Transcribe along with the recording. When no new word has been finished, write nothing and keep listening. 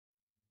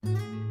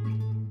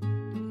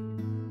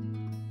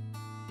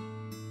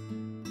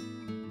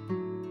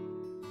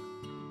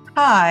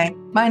Hi,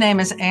 my name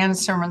is Ann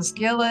Sermons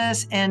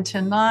Gillis, and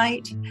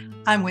tonight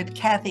I'm with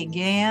Kathy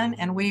Gann,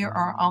 and we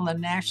are on the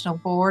National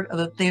Board of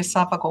the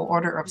Theosophical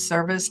Order of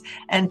Service.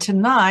 And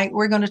tonight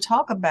we're going to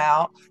talk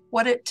about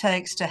what it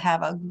takes to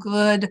have a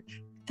good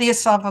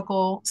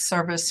Theosophical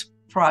Service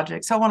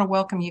project. So I want to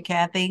welcome you,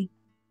 Kathy.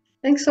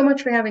 Thanks so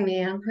much for having me,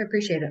 Ann. I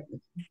appreciate it.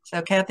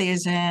 So Kathy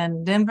is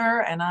in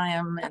Denver, and I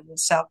am in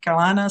South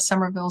Carolina,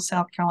 Summerville,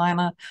 South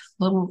Carolina,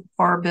 a little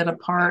far bit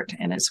apart.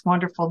 And it's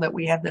wonderful that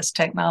we have this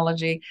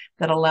technology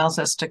that allows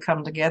us to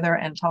come together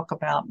and talk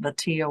about the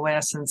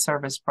TOS and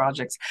service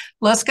projects.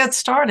 Let's get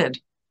started.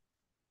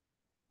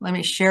 Let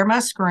me share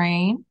my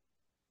screen.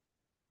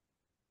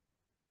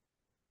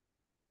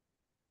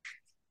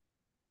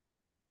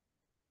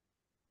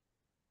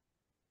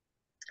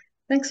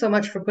 Thanks so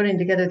much for putting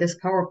together this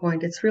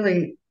PowerPoint. It's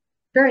really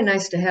very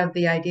nice to have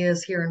the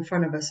ideas here in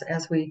front of us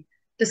as we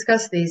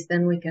discuss these,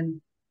 then we can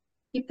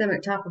keep them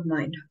at top of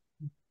mind.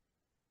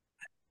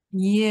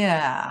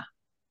 Yeah,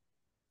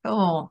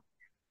 cool.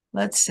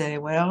 Let's see.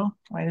 Well,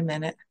 wait a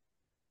minute.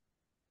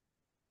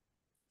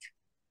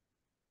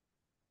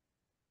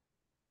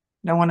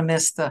 Don't want to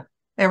miss there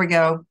we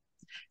go.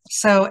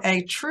 So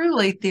a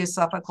truly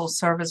theosophical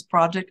service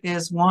project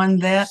is one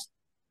that,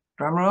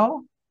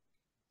 drumroll,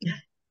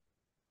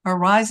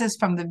 arises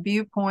from the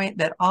viewpoint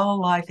that all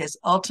life is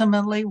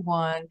ultimately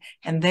one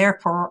and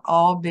therefore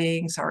all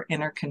beings are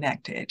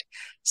interconnected.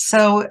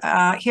 So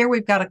here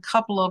we've got a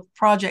couple of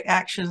project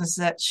actions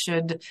that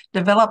should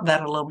develop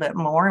that a little bit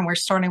more. And we're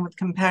starting with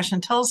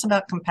compassion. Tell us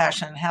about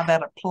compassion and how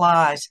that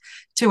applies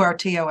to our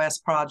TOS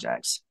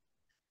projects.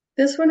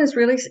 This one is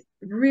really,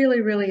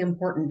 really, really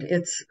important.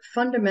 It's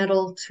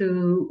fundamental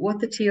to what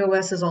the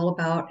TOS is all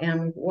about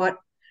and what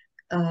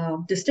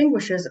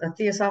distinguishes a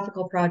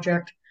theosophical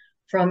project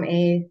from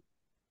I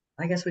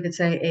guess we could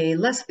say, a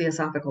less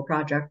theosophical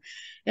project.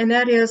 And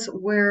that is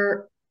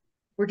where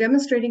we're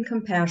demonstrating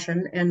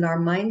compassion and our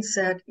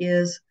mindset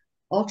is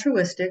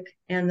altruistic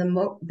and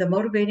the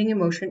motivating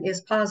emotion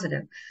is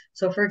positive.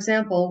 So for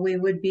example, we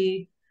would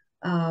be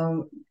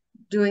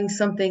doing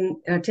something,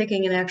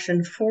 taking an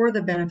action for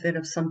the benefit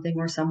of something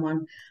or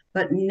someone,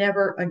 but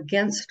never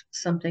against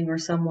something or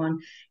someone.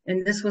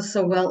 And this was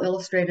so well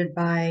illustrated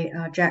by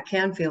Jack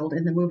Canfield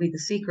in the movie The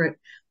Secret.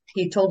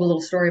 He told a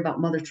little story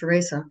about Mother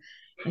Teresa.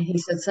 And he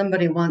said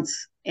somebody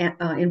once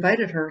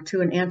invited her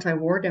to an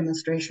anti-war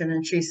demonstration.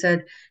 And she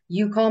said,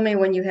 you call me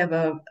when you have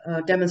a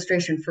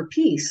demonstration for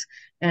peace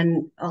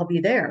and I'll be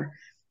there.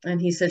 And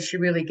he said, she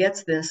really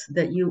gets this,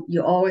 that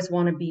you always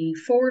want to be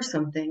for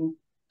something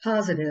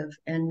positive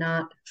and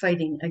not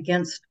fighting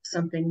against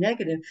something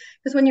negative.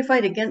 Because when you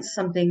fight against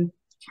something,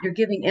 you're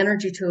giving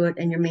energy to it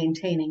and you're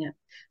maintaining it.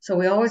 So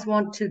we always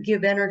want to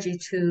give energy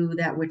to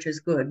that which is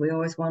good. We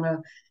always want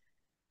to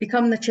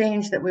become the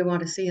change that we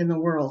want to see in the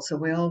world. So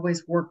we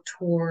always work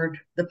toward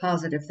the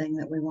positive thing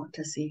that we want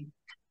to see.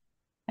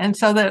 And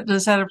so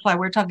does that apply?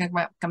 We're talking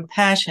about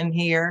compassion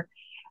here.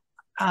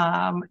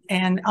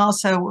 And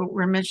also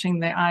we're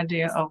mentioning the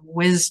idea of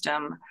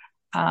wisdom.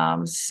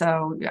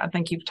 So I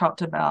think you've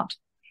talked about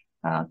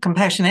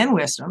compassion and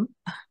wisdom.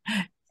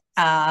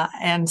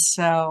 And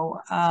so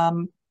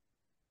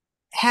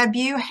have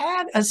you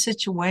had a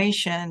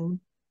situation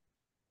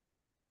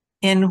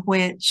in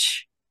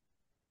which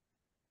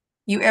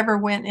you ever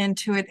went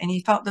into it and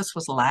you thought this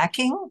was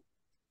lacking?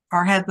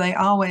 Or have they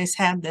always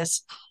had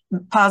this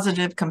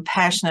positive,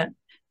 compassionate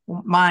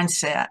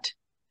mindset?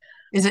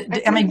 Is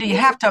it, I mean, do you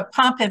have to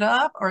pump it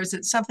up, or is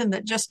it something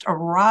that just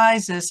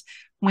arises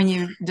when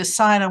you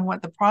decide on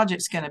what the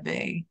project's going to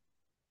be?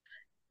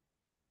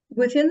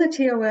 Within the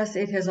TOS,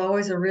 it has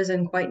always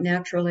arisen quite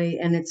naturally,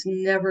 and it's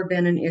never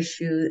been an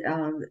issue.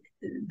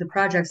 The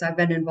projects I've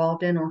been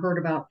involved in or heard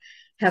about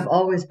have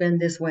always been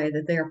this way,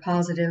 that they are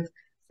positive,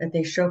 that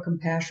they show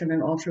compassion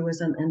and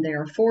altruism, and they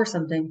are for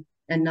something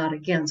and not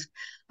against.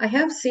 I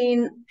have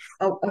seen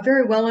a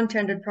very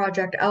well-intended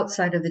project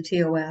outside of the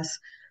TOS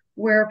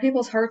where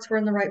people's hearts were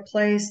in the right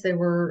place. They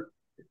were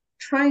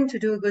trying to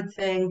do a good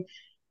thing,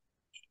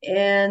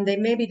 and they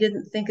maybe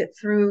didn't think it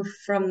through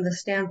from the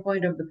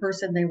standpoint of the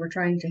person they were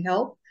trying to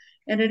help,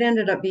 and it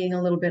ended up being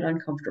a little bit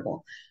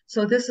uncomfortable.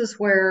 So this is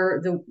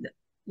where the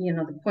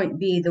point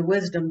B, the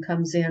wisdom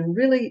comes in.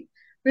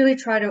 Really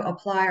try to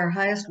apply our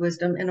highest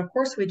wisdom, and of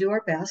course we do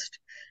our best.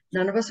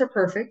 None of us are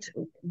perfect,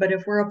 but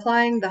if we're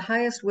applying the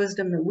highest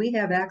wisdom that we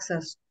have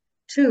access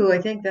to,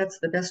 I think that's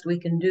the best we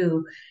can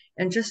do,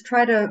 and just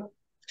try to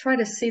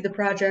see the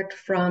project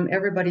from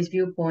everybody's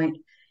viewpoint.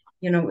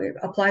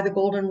 Apply the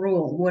golden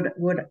rule.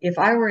 Would if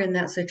I were in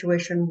that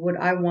situation, would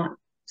I want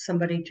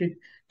somebody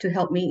to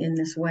help me in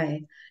this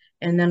way?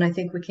 And then I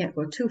think we can't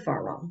go too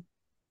far wrong.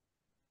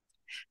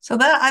 So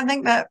I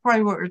think that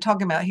probably what we're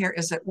talking about here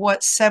is that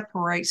what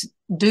separates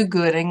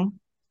do-gooding,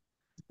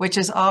 which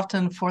is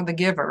often for the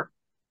giver,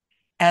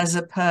 as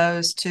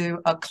opposed to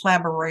a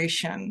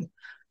collaboration.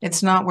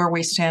 It's not where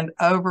we stand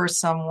over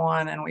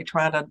someone and we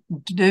try to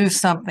do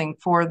something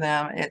for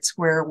them. It's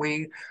where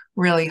we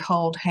really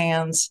hold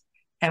hands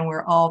and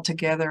we're all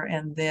together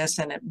in this,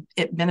 and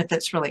it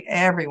benefits really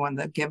everyone,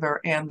 the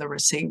giver and the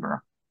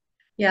receiver.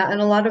 Yeah,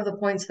 and a lot of the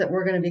points that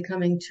we're going to be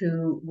coming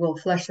to will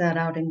flesh that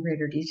out in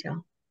greater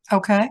detail.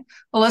 Okay,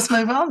 well, let's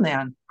move on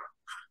then.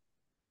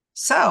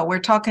 So we're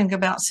talking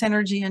about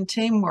synergy and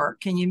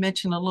teamwork. Can you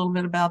mention a little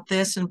bit about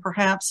this, and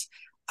perhaps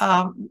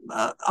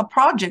a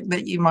project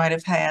that you might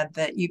have had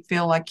that you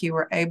feel like you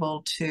were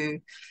able to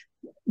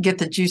get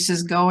the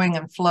juices going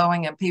and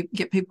flowing and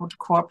get people to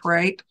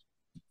cooperate?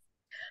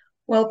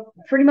 Well,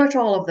 pretty much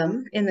all of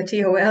them in the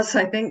TOS.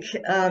 I think,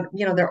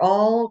 they're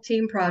all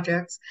team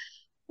projects.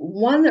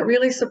 One that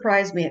really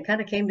surprised me, it kind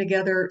of came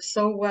together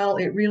so well.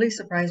 It really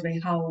surprised me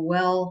how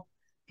well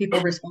people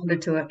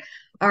responded to it.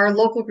 Our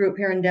local group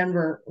here in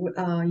Denver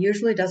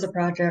usually does a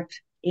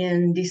project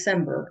in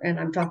December, and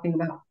I'm talking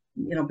about,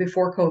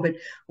 before COVID.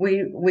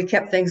 We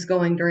kept things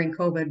going during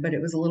COVID, but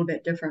it was a little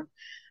bit different.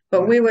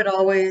 But we would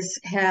always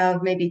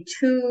have maybe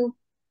two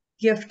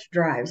gift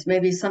drives,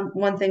 maybe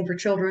one thing for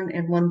children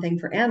and one thing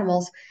for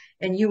animals,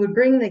 and you would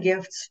bring the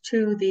gifts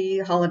to the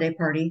holiday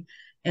party,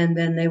 and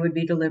then they would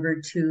be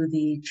delivered to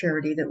the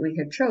charity that we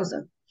had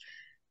chosen.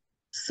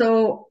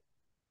 So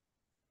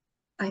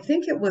I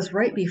think it was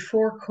right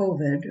before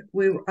COVID,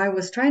 I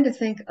was trying to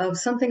think of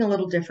something a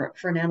little different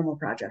for an animal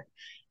project.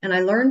 And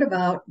I learned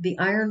about the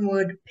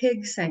Ironwood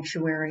Pig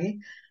Sanctuary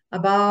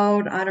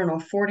about, I don't know,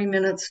 40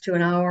 minutes to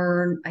an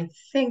hour, I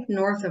think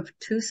north of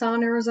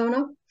Tucson,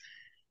 Arizona.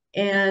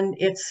 And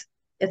it's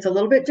a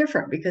little bit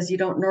different because you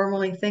don't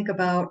normally think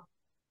about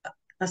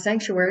a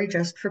sanctuary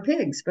just for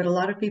pigs, but a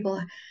lot of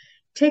people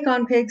take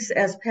on pigs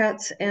as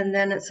pets, and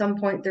then at some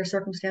point their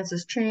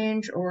circumstances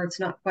change, or it's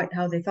not quite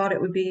how they thought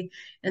it would be,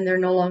 and they're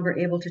no longer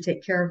able to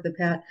take care of the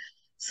pet.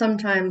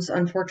 Sometimes,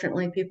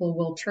 unfortunately, people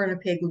will turn a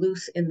pig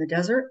loose in the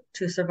desert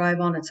to survive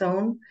on its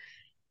own,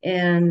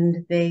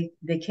 and they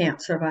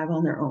can't survive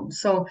on their own.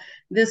 So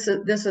this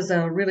is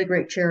a really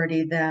great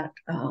charity that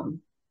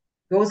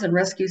goes and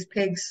rescues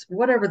pigs,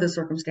 whatever the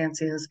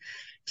circumstance is,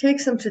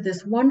 takes them to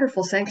this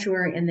wonderful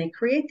sanctuary, and they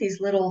create these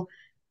little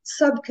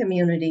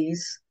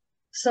sub-communities,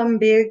 some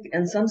big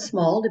and some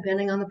small,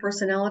 depending on the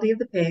personality of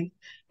the pig.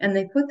 And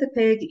they put the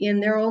pig in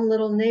their own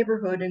little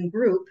neighborhood and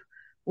group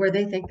where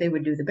they think they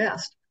would do the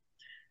best.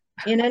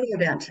 In any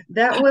event,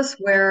 that was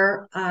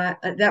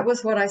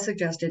what I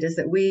suggested, is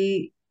that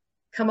we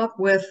come up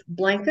with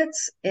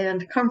blankets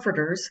and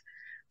comforters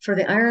for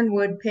the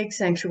Ironwood Pig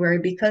Sanctuary,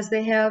 because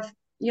they have,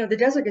 the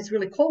desert gets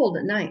really cold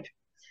at night,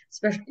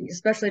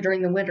 especially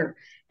during the winter.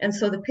 And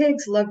so the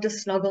pigs love to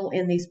snuggle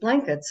in these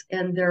blankets,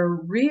 and they're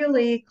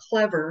really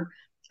clever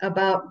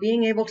about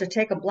being able to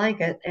take a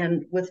blanket,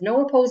 and with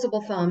no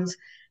opposable thumbs,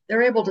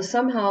 they're able to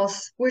somehow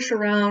squish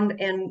around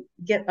and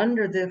get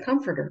under the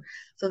comforter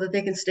so that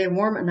they can stay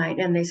warm at night,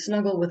 and they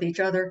snuggle with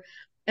each other.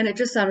 And it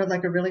just sounded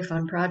like a really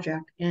fun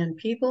project. And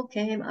people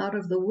came out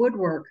of the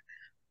woodwork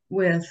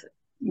with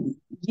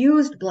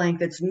used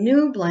blankets,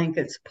 new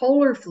blankets,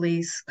 polar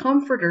fleece,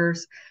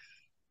 comforters.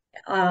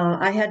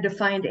 I had to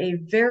find a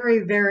very,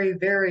 very,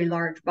 very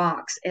large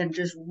box and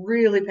just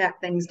really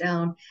pack things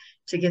down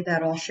to get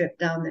that all shipped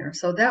down there.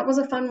 So that was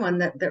a fun one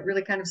that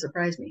really kind of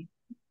surprised me.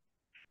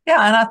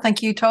 Yeah, and I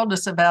think you told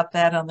us about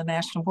that on the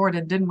national board,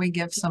 and didn't we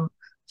give some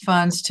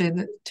funds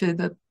to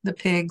the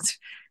pigs?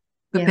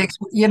 The Yeah. pigs,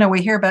 we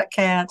hear about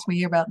cats, we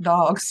hear about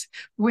dogs.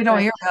 We don't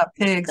hear about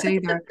pigs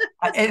either.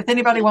 If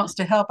anybody wants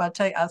to help, I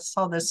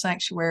saw this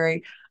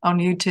sanctuary on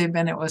YouTube,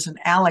 and it was an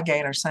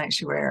alligator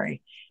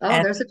sanctuary. Oh,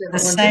 And there's a the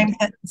different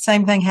one.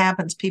 same thing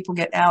happens. People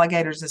get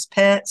alligators as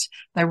pets.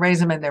 They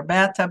raise them in their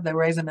bathtub. They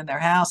raise them in their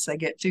house. They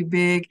get too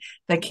big.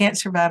 They can't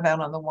survive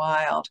out in the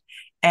wild.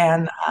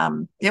 And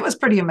it was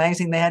pretty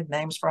amazing. They had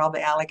names for all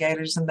the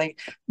alligators, and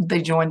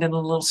they joined in a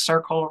little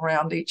circle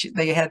around each.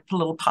 They had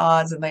little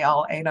pods, and they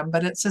all ate them.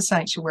 But it's a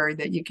sanctuary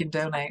that you can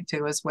donate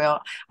to as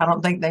well. I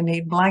don't think they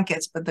need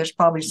blankets, but there's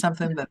probably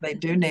something that they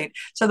do need.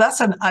 So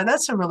that's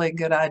a really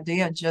good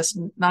idea. Just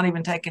not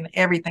even taking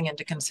everything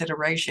into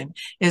consideration,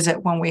 is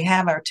that when we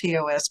have our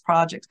TOS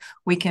projects,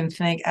 we can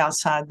think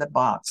outside the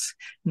box,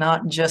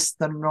 not just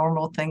the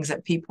normal things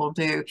that people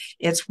do.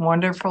 It's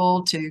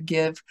wonderful to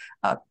give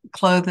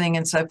clothing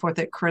and so forth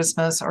at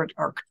Christmas, or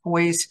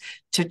toys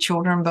to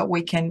children, but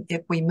we can,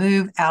 if we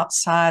move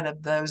outside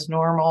of those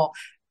normal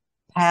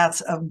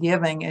paths of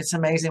giving, it's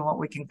amazing what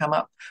we can come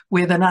up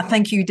with. And I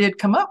think you did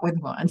come up with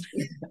one.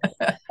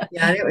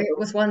 Yeah, it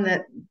was one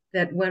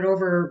that went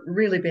over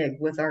really big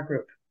with our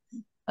group.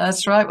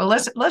 That's right. Well,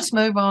 let's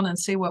move on and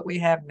see what we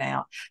have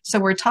now. So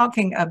we're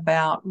talking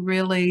about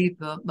really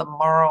the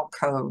moral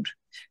code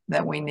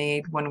that we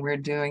need when we're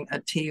doing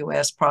a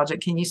TOS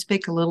project. Can you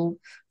speak a little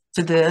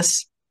to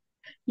this?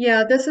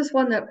 Yeah, this is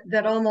one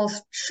that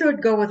almost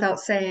should go without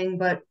saying,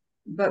 but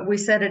we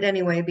said it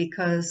anyway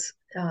because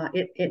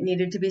it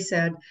needed to be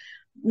said.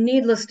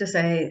 Needless to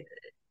say,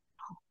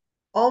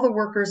 all the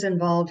workers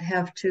involved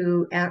have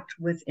to act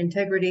with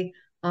integrity,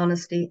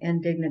 honesty,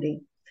 and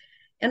dignity.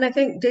 And I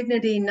think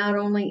dignity not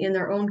only in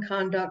their own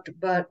conduct,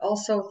 but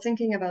also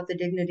thinking about the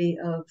dignity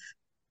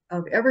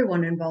of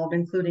everyone involved,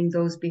 including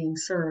those being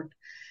served.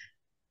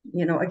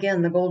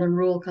 again, the golden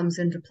rule comes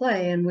into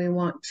play, and we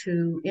want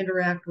to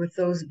interact with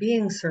those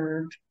being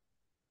served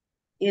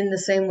in the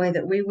same way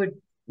that we would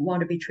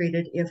want to be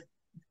treated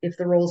if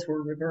the roles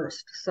were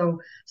reversed. So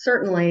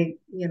certainly,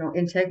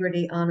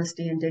 integrity,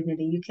 honesty, and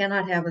dignity. You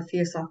cannot have a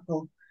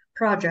theosophical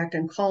project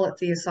and call it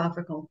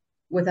theosophical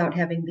without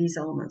having these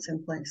elements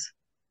in place.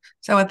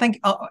 So I think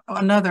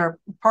another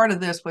part of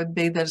this would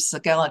be that it's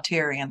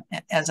egalitarian.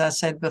 As I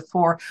said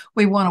before,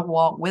 we want to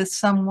walk with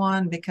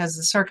someone because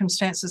the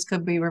circumstances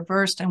could be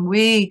reversed and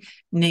we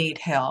need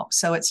help.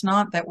 So it's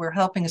not that we're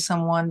helping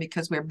someone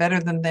because we're better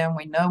than them,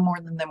 we know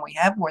more than them, we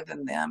have more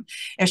than them.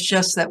 It's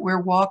just that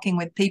we're walking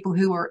with people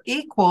who are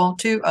equal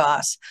to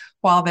us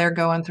while they're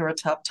going through a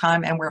tough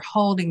time, and we're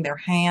holding their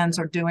hands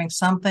or doing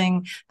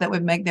something that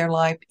would make their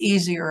life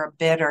easier or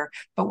better,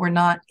 but we're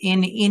not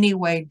in any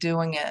way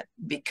doing it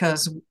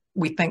because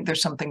we think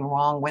there's something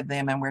wrong with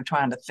them and we're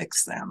trying to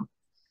fix them.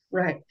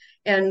 Right.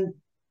 And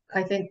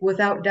I think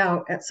without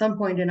doubt, at some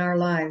point in our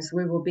lives,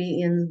 we will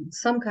be in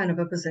some kind of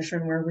a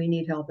position where we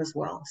need help as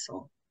well.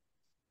 So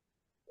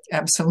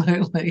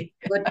absolutely.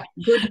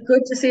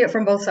 Good to see it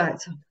from both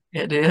sides.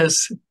 It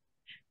is.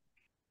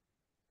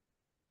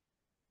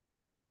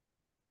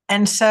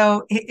 And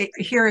so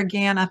here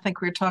again, I think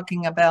we're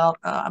talking about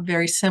a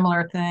very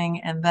similar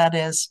thing, and that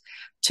is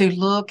to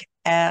look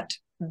at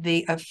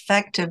the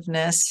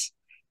effectiveness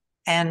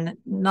and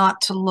not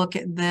to look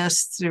at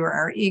this through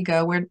our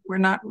ego. We're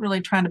not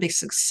really trying to be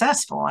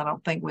successful, I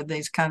don't think, with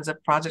these kinds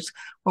of projects.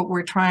 What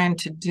we're trying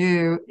to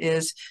do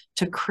is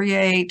to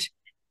create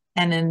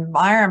an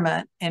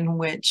environment in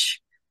which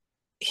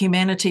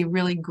humanity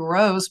really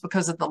grows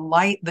because of the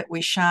light that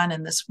we shine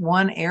in this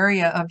one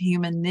area of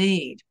human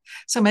need.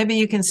 So maybe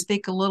you can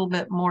speak a little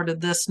bit more to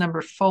this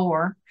number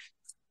 4.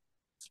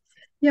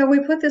 Yeah, we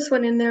put this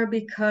one in there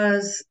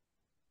because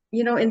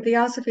in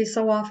theosophy,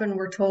 so often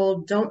we're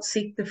told, don't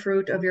seek the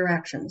fruit of your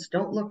actions.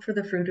 Don't look for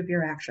the fruit of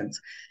your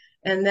actions.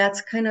 And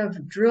that's kind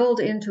of drilled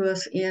into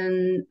us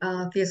in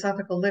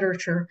theosophical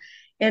literature.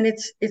 And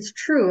it's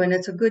true, and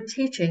it's a good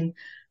teaching.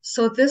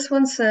 So this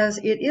one says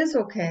it is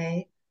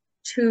okay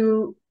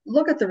to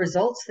look at the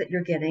results that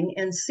you're getting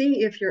and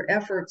see if your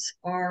efforts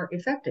are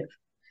effective.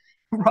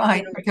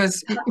 Right,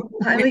 because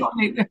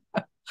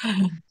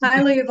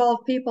highly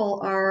evolved people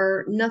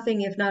are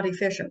nothing if not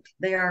efficient.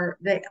 They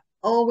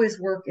always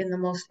work in the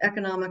most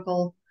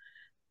economical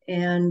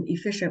and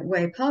efficient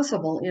way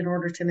possible in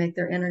order to make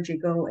their energy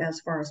go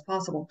as far as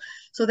possible.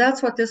 So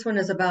that's what this one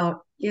is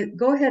about.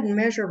 Go ahead and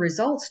measure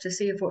results to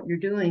see if what you're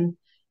doing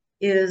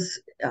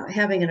is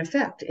having an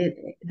effect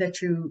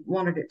that you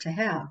wanted it to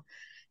have.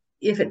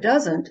 If it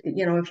doesn't,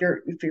 if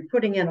you're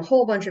putting in a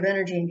whole bunch of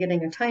energy and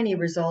getting a tiny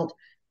result,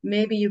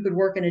 maybe you could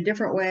work in a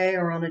different way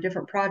or on a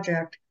different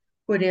project,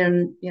 put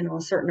in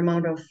a certain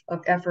amount of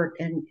effort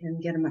and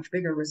get a much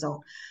bigger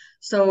result.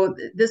 So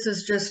this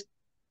is just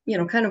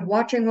kind of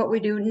watching what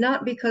we do,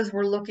 not because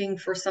we're looking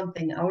for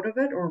something out of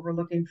it or we're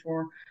looking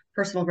for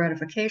personal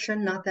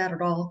gratification, not that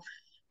at all,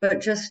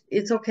 but just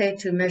it's okay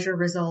to measure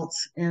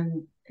results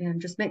and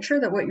just make sure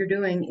that what you're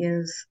doing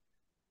is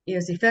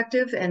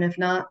effective, and if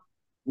not,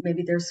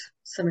 maybe there's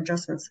some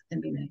adjustments that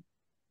can be made.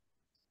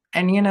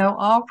 And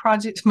all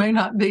projects may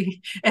not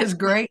be as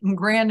great and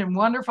grand and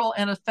wonderful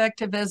and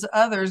effective as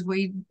others.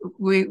 We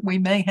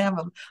may have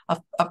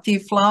a few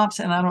flops,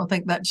 and I don't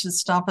think that should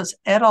stop us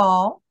at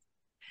all.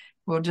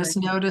 We'll just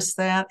notice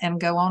that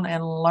and go on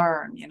and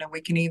learn.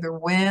 We can either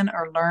win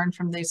or learn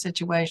from these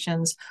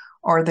situations,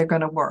 or they're going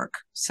to work.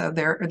 So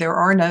there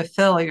are no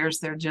failures.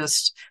 They're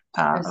just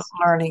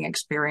learning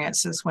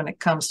experiences when it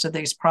comes to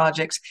these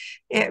projects.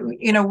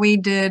 We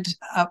did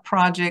a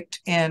project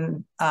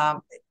in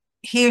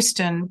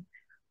Houston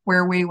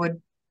where we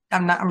would,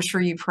 I'm sure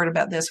you've heard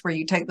about this, where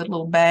you take the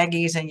little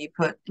baggies and you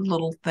put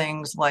little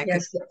things like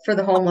for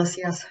the homeless,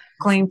 yes,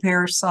 clean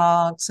pair of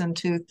socks and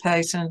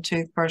toothpaste and a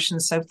toothbrush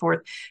and so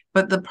forth.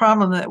 But the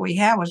problem that we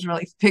had was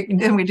really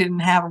then we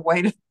didn't have a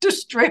way to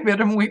distribute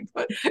them. We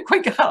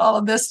got all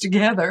of this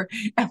together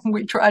and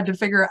we tried to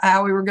figure out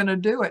how we were going to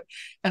do it.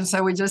 And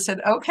so we just said,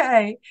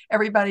 okay,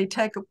 everybody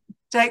take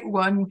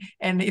one,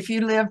 and if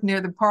you live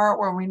near the part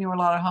where we knew a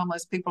lot of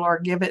homeless people are,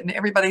 give it. And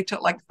everybody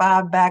took like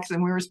 5 bags,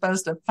 and we were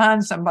supposed to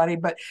find somebody,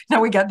 but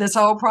now we got this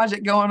whole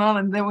project going on,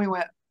 and then we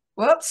went,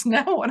 whoops,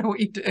 now what do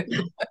we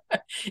do?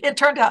 It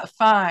turned out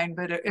fine,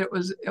 but it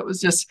was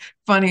just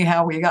funny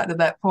how we got to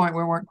that point.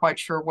 We weren't quite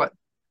sure what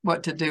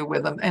to do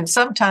with them. And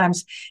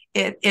sometimes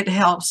it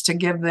helps to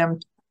give them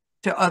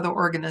to other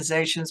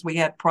organizations. We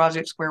had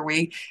projects where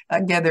we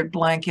gathered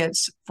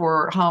blankets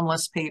for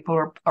homeless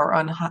people or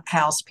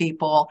unhoused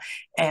people,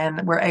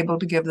 and we're able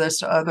to give those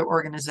to other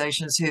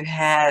organizations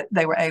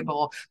they were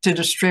able to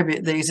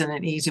distribute these in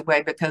an easy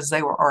way because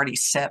they were already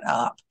set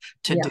up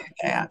to do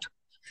that.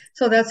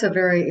 So that's a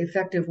very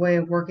effective way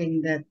of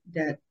working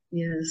that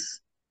is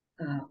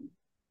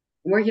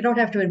where you don't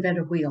have to invent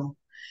a wheel.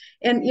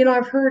 And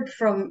I've heard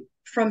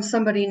from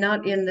somebody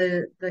not in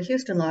the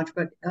Houston Lodge,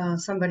 but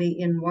somebody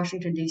in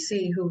Washington,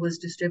 D.C., who was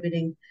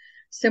distributing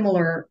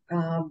similar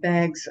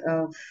bags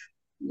of,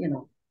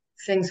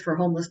 things for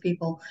homeless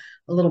people,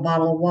 a little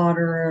bottle of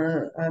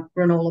water, a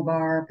granola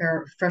bar,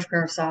 fresh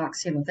pair of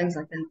socks, things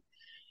like that.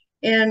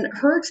 And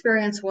her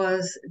experience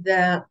was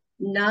that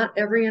not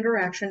every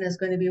interaction is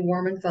going to be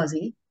warm and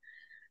fuzzy,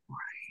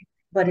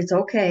 but it's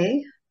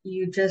okay.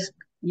 You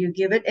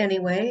give it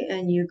anyway,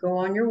 and you go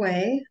on your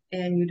way,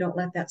 and you don't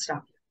let that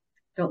stop you.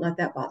 Don't let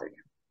that bother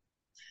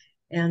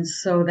you. And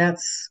so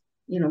that's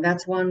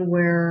one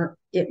where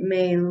it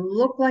may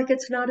look like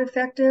it's not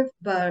effective,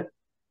 but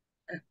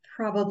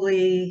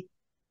probably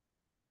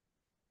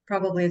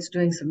it's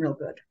doing some real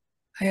good.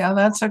 Yeah,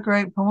 that's a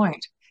great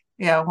point.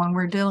 Yeah, when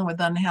we're dealing with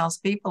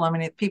unhoused people, I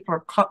mean, if people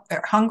are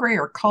hungry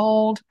or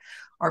cold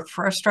or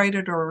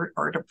frustrated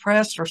or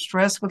depressed or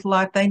stressed with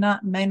life, they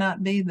may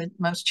not be the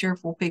most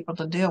cheerful people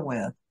to deal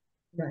with.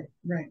 Right,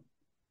 right.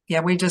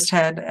 Yeah, we just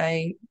had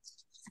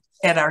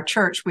at our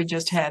church, we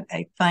just had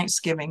a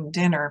Thanksgiving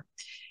dinner,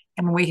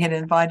 and we had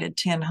invited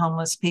 10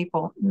 homeless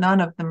people. None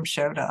of them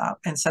showed up.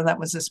 And so that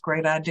was this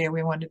great idea.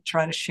 We wanted to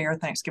try to share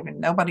Thanksgiving.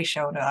 Nobody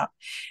showed up.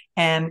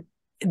 And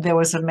there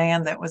was a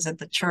man that was at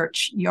the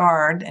church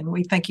yard, and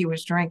we think he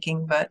was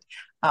drinking, but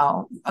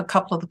a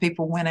couple of the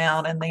people went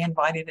out and they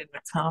invited him to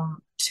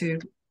come to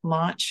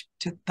lunch,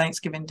 to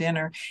Thanksgiving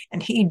dinner.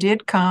 And he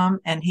did come,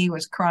 and he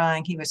was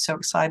crying. He was so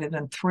excited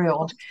and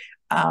thrilled.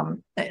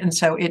 And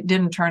so it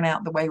didn't turn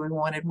out the way we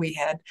wanted. We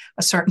had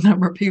a certain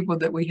number of people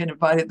that we had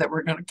invited that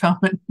were going to come,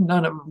 and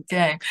none of them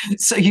came.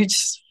 So you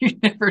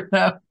never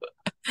know.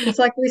 It's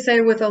like we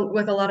say with a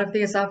lot of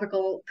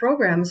theosophical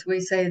programs, we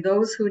say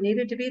those who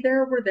needed to be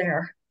there were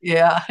there.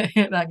 Yeah,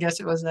 and I guess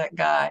it was that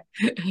guy.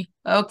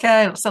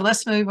 Okay, so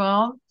let's move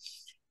on.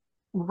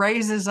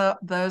 Raises up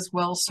those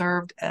well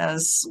served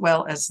as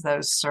well as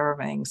those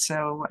serving.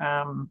 So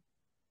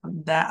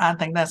that I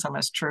think that's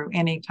almost true.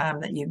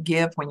 Anytime that you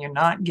give when you're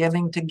not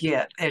giving to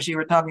get, as you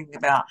were talking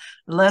about,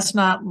 let's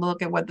not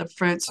look at what the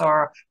fruits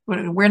are.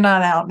 We're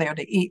not out there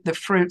to eat the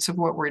fruits of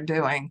what we're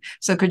doing.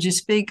 So could you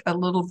speak a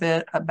little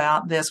bit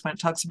about this when it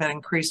talks about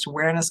increased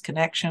awareness,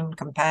 connection,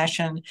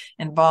 compassion,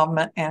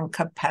 involvement, and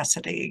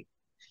capacity?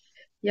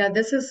 Yeah,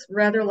 this is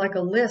rather like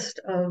a list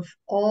of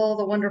all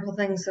the wonderful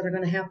things that are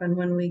going to happen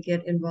when we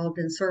get involved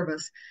in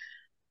service.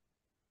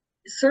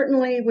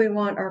 Certainly, we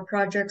want our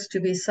projects to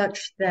be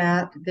such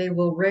that they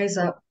will raise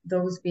up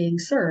those being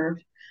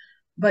served,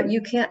 but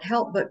you can't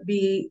help but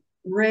be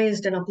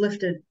raised and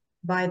uplifted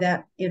by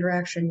that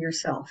interaction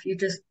yourself. You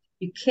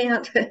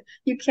can't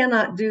you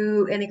cannot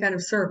do any kind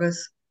of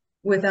service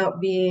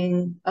without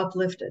being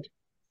uplifted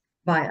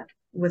by it,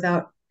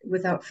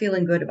 without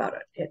feeling good about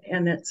it.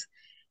 And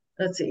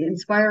let's see,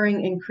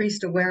 inspiring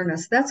increased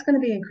awareness. That's going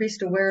to be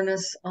increased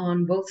awareness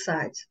on both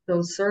sides,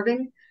 those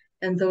serving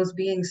and those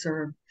being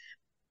served.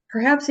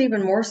 Perhaps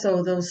even more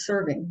so those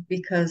serving,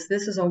 because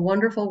this is a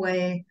wonderful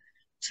way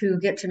to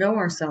get to know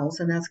ourselves.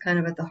 And that's kind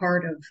of at the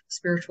heart of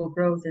spiritual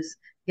growth, is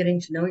getting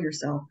to know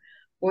yourself.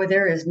 Boy,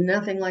 there is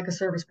nothing like a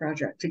service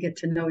project to get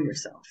to know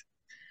yourself.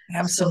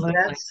 Absolutely.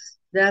 So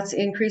that's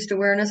increased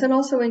awareness, and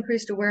also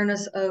increased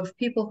awareness of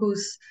people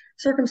whose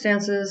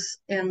circumstances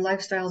and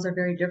lifestyles are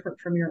very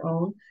different from your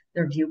own.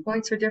 Their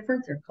viewpoints are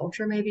different, their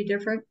culture may be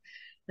different.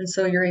 And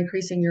so you're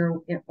increasing your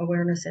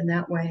awareness in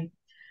that way.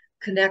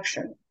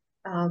 Connection.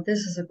 This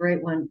is a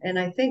great one. And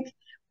I think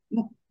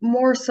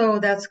more so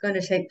that's going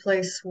to take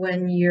place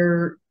when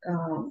you're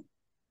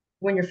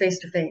face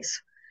to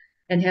face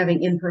and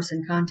having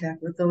in-person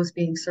contact with those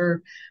being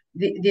served.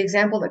 The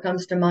example that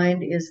comes to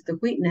mind is the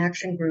Wheaton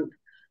Action Group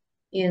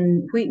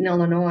in Wheaton,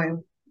 Illinois,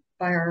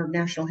 by our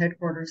national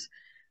headquarters.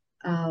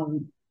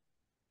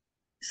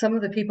 Some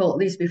of the people, at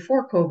least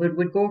before COVID,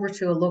 would go over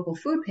to a local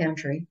food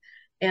pantry,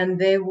 and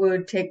they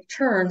would take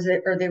turns,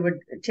 or they would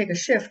take a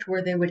shift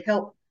where they would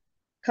help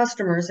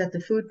customers at the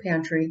food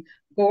pantry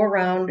go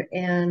around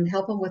and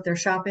help them with their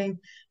shopping,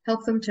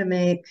 help them to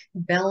make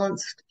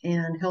balanced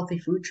and healthy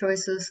food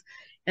choices.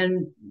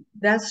 And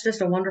that's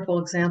just a wonderful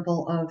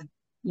example of,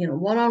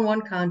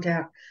 one-on-one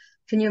contact.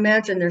 Can you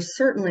imagine? There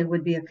certainly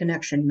would be a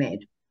connection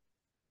made.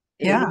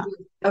 It would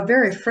be a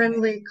very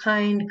friendly,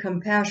 kind,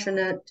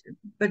 compassionate,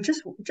 but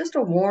just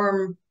a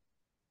warm,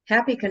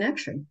 happy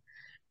connection.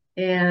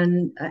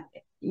 And,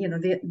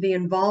 the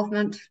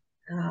involvement,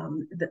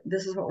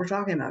 this is what we're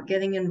talking about,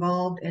 getting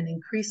involved and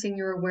increasing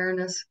your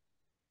awareness.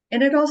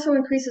 And it also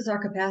increases our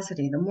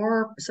capacity. The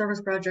more service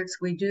projects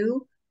we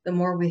do, the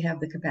more we have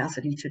the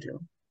capacity to do.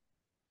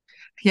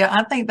 Yeah,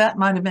 I think that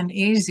might have been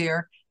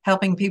easier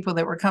helping people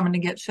that were coming to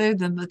get food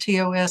than the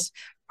TOS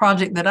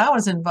project that I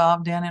was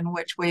involved in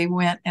which we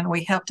went and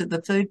we helped at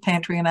the food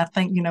pantry. And I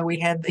think, we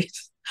had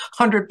these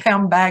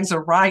 100-pound bags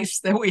of rice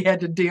that we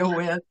had to deal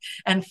with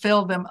and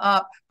fill them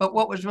up. But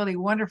what was really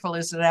wonderful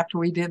is that after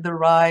we did the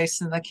rice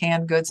and the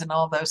canned goods and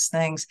all those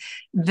things,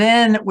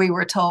 then we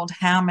were told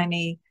how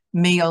many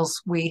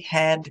meals we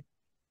had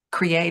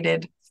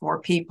created for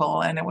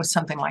people, and it was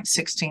something like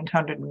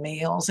 1,600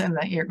 meals. And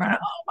that you're going,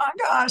 oh my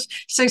gosh,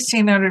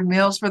 1,600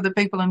 meals for the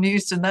people in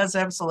Houston. That's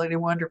absolutely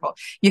wonderful.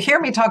 You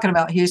hear me talking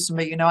about Houston,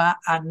 but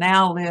I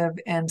now live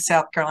in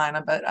South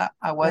Carolina, but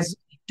I was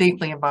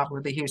deeply involved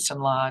with the Houston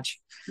Lodge.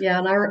 Yeah,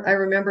 and I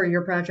remember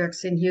your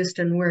projects in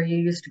Houston where you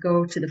used to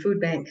go to the food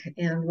bank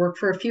and work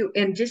for a few,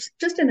 and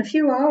just in a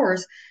few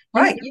hours,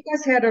 Right. you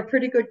guys had a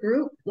pretty good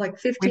group, like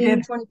We 15,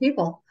 did. 20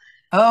 people.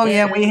 Oh,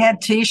 yeah. We And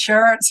had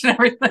T-shirts and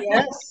everything.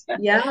 yes,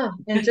 yeah,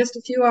 in just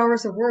a few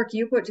hours of work,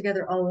 you put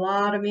together a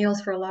lot of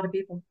meals for a lot of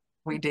people.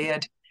 We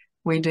did.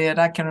 We did.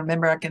 I can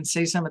remember, I can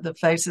see some of the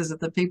faces of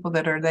the people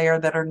that are there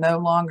that are no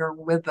longer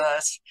with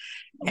us.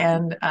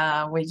 And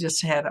we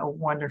just had a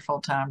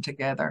wonderful time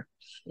together.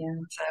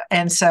 Yeah.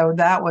 And so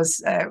that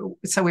was,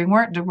 so we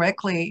weren't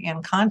directly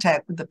in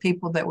contact with the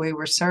people that we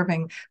were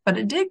serving, but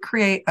it did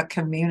create a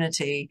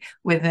community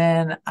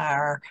within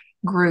our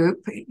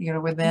group, you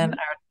know, within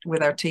our,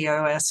 with our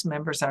TOS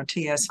members, our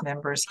TS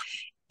members.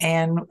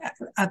 And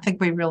I think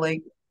we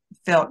really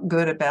felt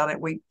good about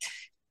it.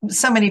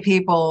 So many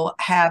people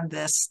have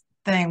this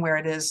thing where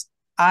it is,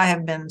 I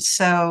have been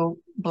so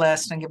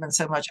blessed and given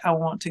so much. I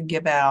want to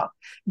give back.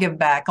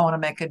 I want to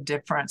make a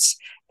difference.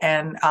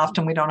 And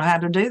often we don't know how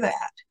to do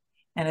that.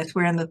 And if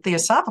we're in the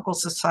Theosophical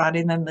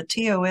Society, then the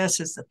TOS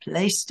is the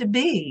place to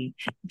be.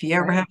 If you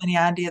ever have any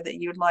idea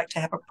that you'd like to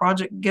have a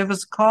project, give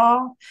us a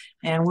call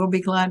and we'll be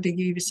glad to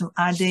give you some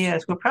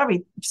ideas. We'll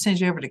probably send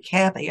you over to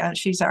Kathy.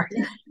 She's our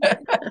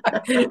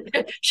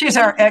she's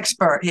our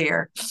expert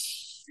here.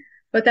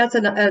 But that's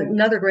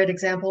another great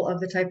example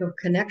of the type of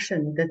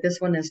connection that this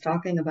one is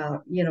talking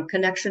about, you know,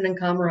 connection and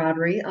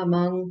camaraderie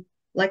among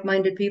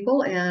like-minded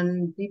people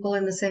and people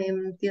in the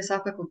same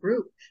theosophical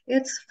group.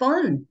 It's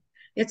fun.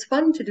 It's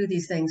fun to do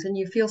these things, and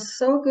you feel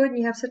so good and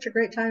you have such a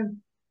great time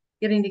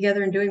getting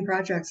together and doing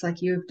projects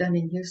like you've done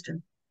in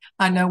Houston.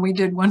 I know we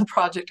did one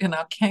project and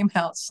I came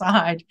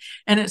outside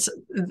and it's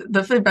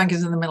the food bank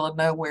is in the middle of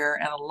nowhere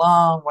and a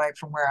long way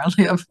from where I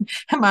live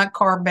and my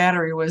car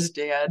battery was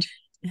dead.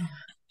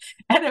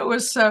 And it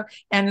was so,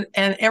 and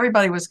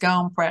everybody was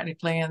gone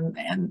practically,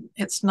 and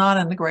it's not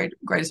in the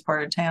greatest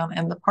part of town,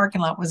 and the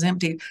parking lot was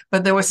empty.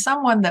 But there was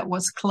someone that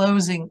was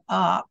closing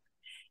up,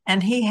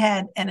 and he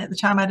had, and at the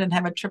time I didn't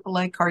have a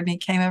AAA card, and he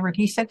came over and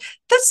he said,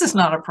 "This is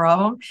not a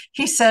problem."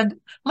 He said,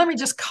 "Let me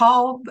just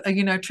call,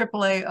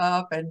 AAA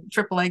up," and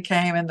AAA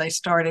came, and they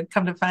started.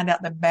 Come to find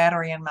out, the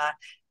battery in my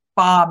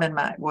Bob and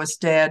my was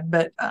dead,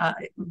 but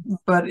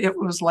it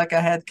was like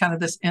I had kind of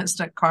this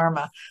instant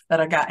karma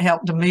that I got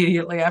helped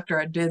immediately after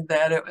I did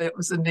that. It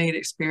was a neat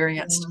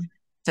experience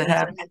to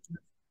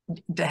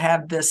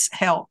have this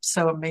help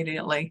so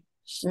immediately.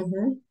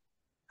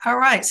 All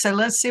right, so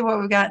let's see what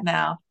we got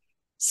now.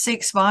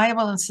 Seeks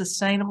viable and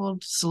sustainable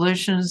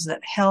solutions that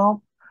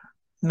help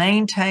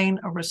maintain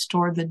or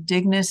restore the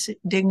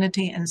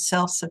dignity and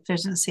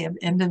self-sufficiency of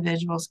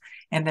individuals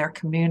and their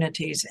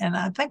communities. And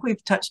I think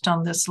we've touched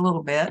on this a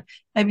little bit.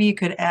 Maybe you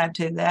could add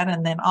to that.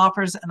 And then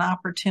offers an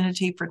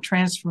opportunity for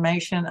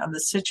transformation of the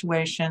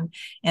situation,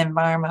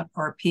 environment,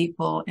 or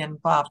people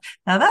involved.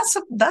 Now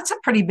that's a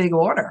pretty big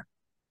order.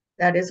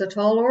 That is a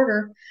tall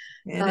order.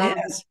 It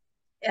is.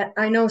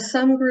 I know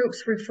some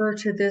groups refer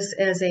to this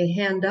as a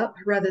hand up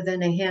rather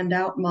than a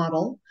handout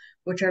model,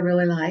 which I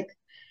really like.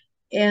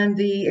 And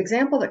the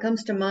example that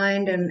comes to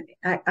mind, and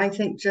I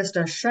think just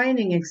a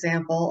shining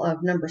example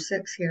of number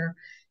 6 here,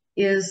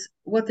 is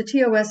what the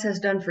TOS has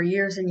done for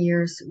years and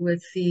years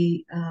with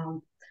the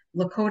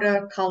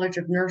Lakota College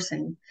of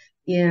Nursing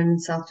in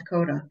South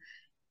Dakota.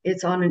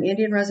 It's on an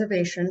Indian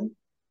reservation,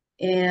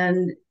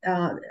 and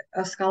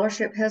a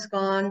scholarship has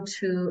gone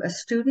to a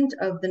student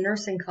of the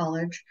nursing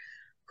college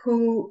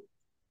who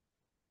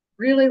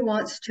really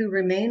wants to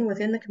remain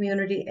within the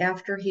community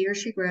after he or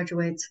she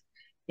graduates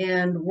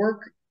and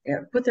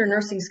put their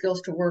nursing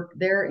skills to work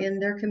there in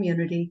their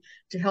community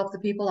to help the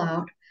people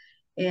out.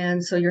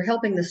 And so you're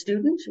helping the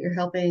student, you're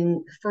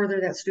helping further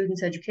that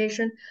student's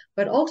education,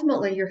 but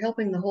ultimately you're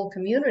helping the whole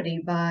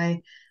community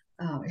by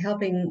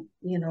helping,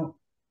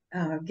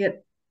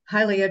 get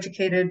highly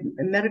educated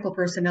medical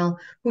personnel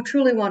who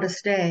truly want to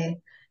stay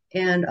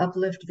and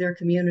uplift their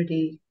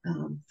community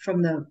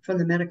from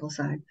the medical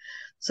side.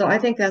 So I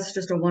think that's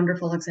just a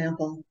wonderful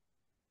example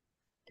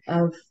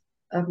of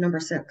number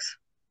 6.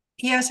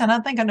 Yes, and I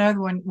think another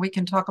one we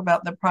can talk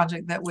about the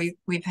project that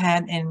we've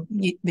had in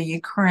the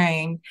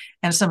Ukraine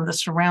and some of the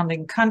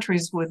surrounding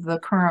countries with the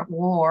current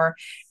war,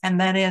 and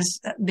that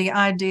is the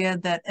idea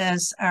that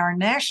as our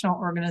national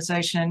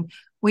organization,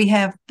 we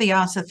have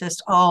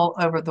Theosophists all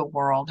over the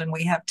world, and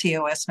we have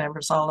TOS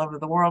members all over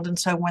the world. And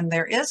so when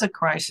there is a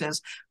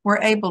crisis,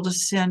 we're able to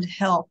send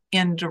help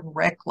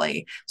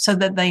indirectly so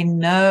that they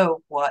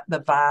know what the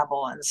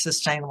viable and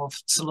sustainable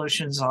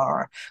solutions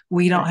are.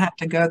 We don't have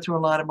to go through a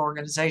lot of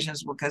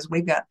organizations because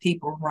we've got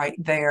people right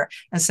there.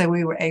 And so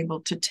we were able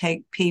to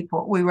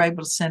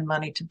send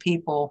money to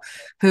people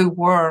who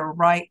were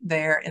right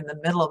there in the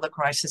middle of the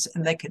crisis,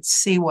 and they could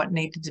see what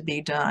needed to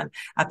be done.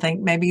 I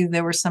think maybe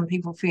there were some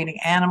people feeding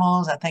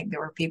animals. I think there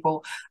were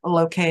people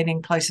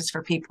locating places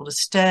for people to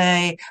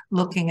stay,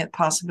 looking at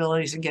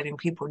possibilities of getting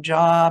people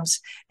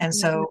jobs. And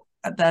so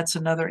that's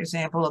another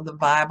example of the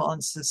viable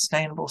and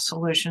sustainable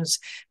solutions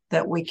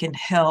that we can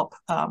help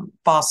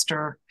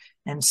foster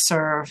and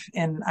serve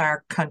in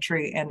our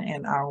country and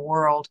in our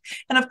world.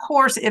 And of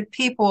course, if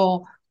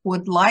people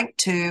would like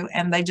to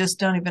and they just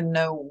don't even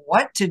know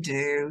what to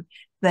do,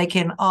 they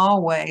can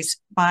always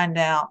find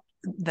out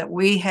that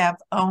we have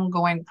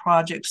ongoing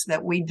projects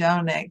that we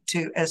donate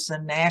to as the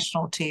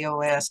national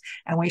TOS,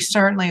 and we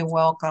certainly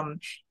welcome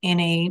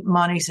any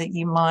monies that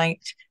you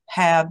might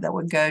have that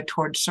would go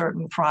towards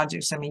certain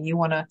projects. I mean, you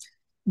want to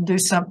do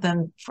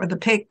something for the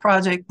pig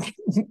project,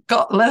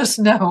 let us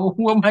know.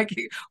 We'll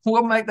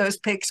make those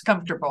pigs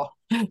comfortable.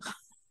 You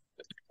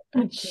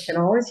can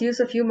always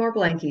use a few more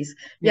blankies.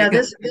 Yeah,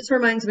 this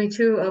reminds me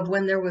too of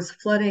when there was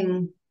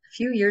flooding a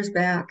few years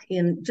back,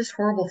 in just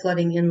horrible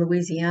flooding in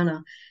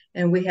Louisiana,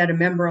 and we had a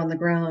member on the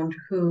ground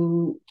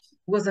who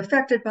was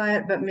affected by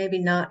it, but maybe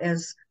not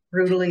as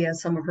brutally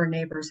as some of her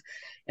neighbors.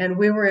 And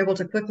we were able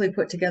to quickly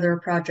put together a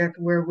project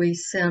where we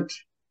sent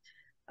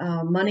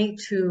money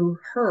to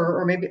her,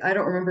 or maybe, I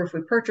don't remember if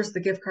we purchased the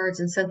gift cards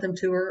and sent them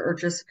to her or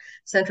just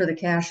sent her the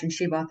cash and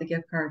she bought the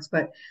gift cards,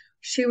 but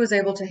she was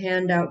able to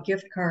hand out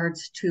gift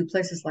cards to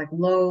places like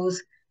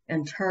Lowe's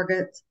and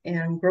Target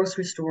and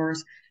grocery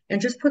stores,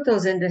 and just put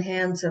those into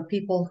hands of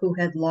people who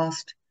had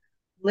lost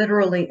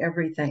literally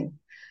everything.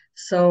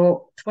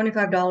 So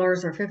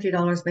 $25 or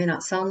 $50 may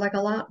not sound like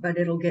a lot, but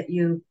it'll get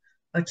you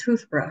a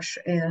toothbrush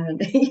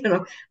and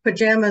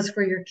pajamas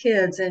for your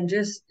kids, and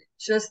just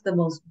the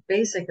most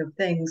basic of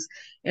things.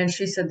 And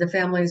she said the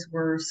families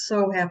were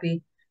so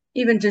happy,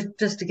 even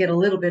just to get a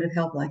little bit of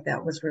help like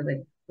that was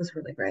really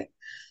great.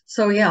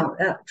 So yeah,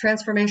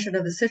 transformation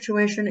of the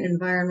situation,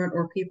 environment,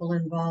 or people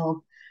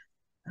involved.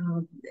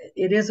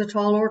 It is a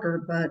tall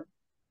order, but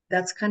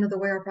that's kind of the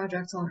way our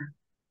projects are.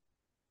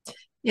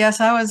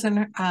 Yes, I was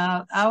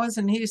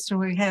in Houston.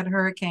 We had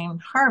Hurricane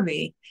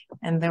Harvey,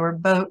 and there were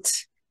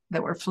boats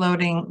that were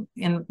floating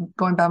in,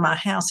 going by my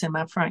house in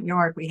my front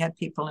yard. We had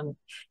people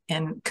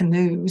in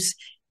canoes,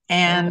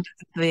 and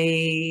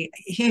the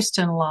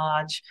Houston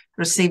Lodge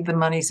received the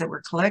monies that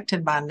were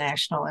collected by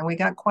National, and we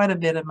got quite a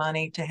bit of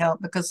money to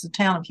help because the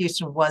town of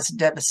Houston was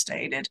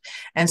devastated.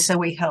 And so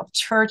we helped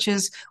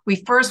churches. We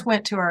first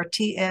went to our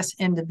TS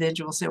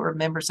individuals that were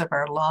members of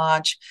our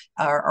lodge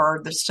or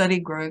the study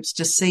groups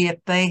to see if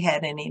they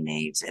had any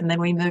needs. And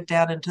then we moved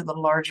out into the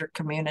larger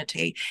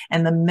community,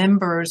 and the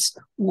members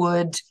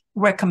would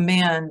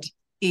recommend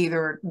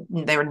either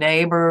their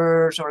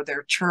neighbors or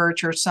their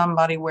church or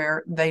somebody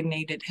where they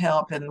needed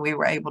help, and we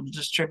were able to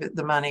distribute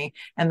the money.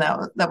 And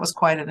that was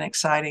quite an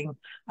exciting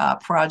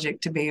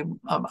project to be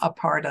a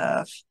part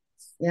of.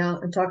 Yeah,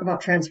 and talk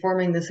about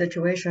transforming the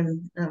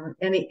situation.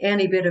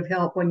 Any bit of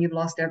help when you've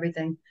lost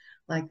everything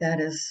like that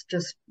is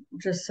just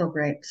so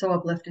great, so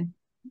uplifting.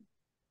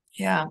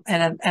 Yeah,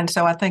 and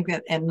so I think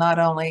that, and not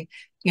only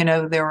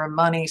there were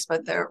monies,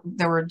 but there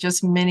were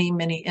just many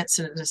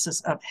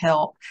incidences of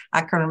help.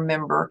 I can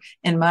remember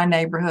in my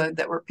neighborhood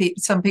that were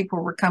some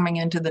people were coming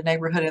into the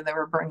neighborhood and they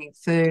were bringing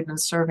food and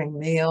serving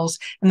meals,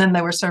 and then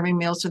they were serving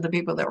meals to the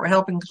people that were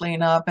helping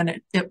clean up,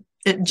 and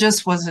it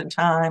just was a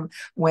time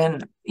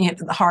when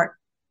the heart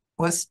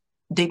was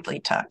deeply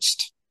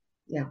touched.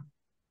 Yeah,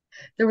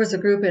 there was a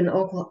group in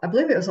Oklahoma, I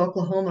believe it was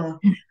Oklahoma,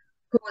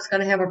 who was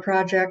going to have a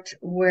project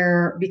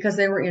where, because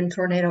they were in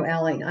Tornado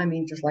Alley, I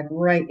mean, just like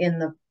right in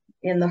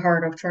the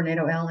heart of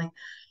Tornado Alley,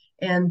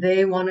 and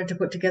they wanted to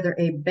put together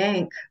a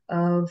bank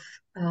of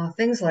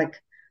things like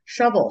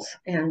shovels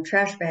and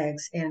trash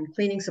bags and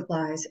cleaning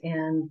supplies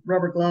and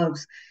rubber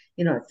gloves,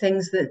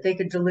 things that they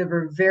could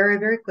deliver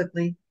very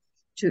quickly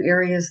to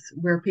areas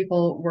where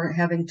people were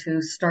having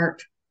to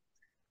start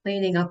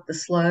cleaning up the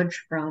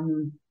sludge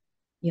from,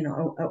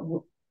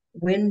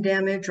 wind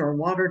damage or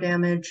water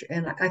damage.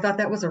 And I thought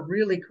that was a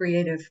really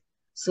creative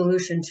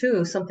solution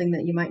too, something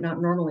that you might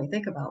not normally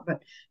think about,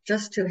 but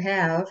just to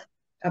have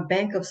a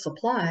bank of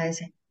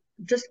supplies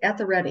just at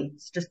the ready,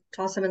 just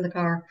toss them in the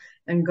car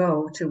and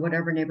go to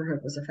whatever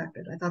neighborhood was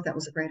affected. I thought that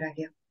was a great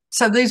idea.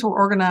 So these were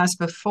organized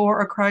before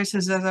a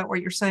crisis. Is that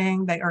what you're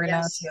saying? They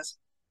organized this?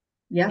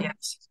 Yeah.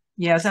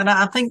 Yes. And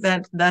I think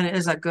that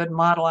is a good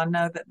model. I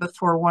know that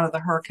before one of the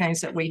hurricanes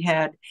that we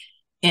had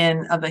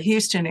in the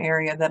Houston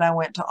area, that I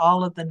went to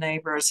all of the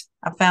neighbors.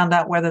 I found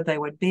out whether they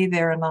would be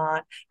there or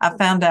not. I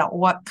found out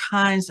what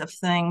kinds of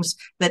things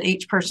that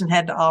each person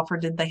had to offer.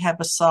 Did they have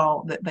a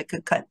saw that they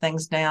could cut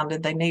things down?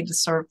 Did they need to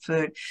serve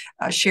food,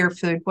 share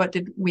food? What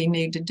did we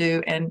need to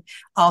do? And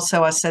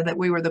also I said that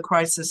we were the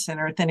crisis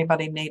center. If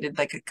anybody needed,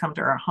 they could come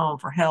to our home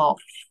for help.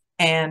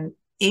 And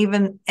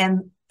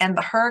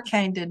the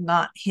hurricane did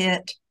not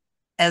hit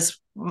as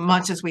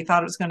much as we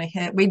thought it was going to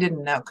hit. We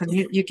didn't know, because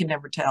you can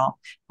never tell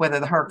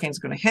whether the hurricane's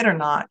going to hit or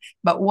not.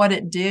 But what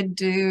it did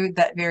do,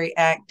 that very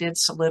act did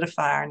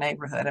solidify our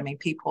neighborhood. I mean,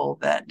 people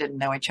that didn't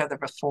know each other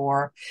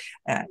before,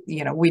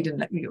 we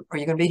didn't, are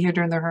you going to be here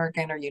during the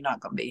hurricane? Or are you not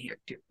going to be here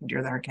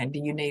during the hurricane? Do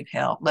you need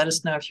help? Let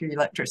us know if your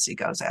electricity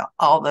goes out,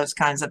 all those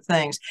kinds of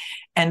things.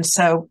 And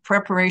so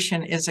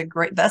preparation is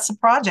that's a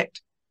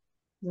project.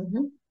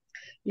 Mm-hmm.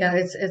 Yeah,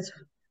 it's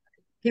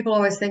people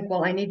always think,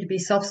 well, I need to be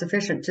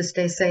self-sufficient to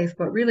stay safe,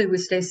 but really we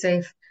stay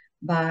safe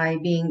by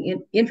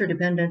being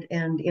interdependent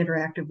and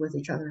interactive with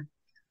each other.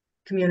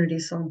 Community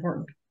is so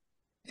important.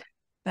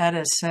 That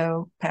is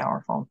so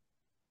powerful.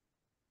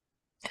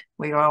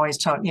 We always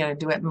talk,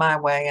 do it my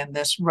way and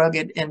this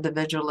rugged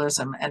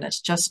individualism, and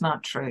it's just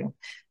not true.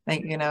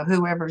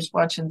 Whoever's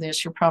watching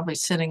this, you're probably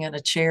sitting in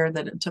a chair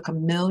that it took a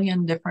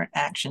million different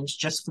actions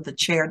just for the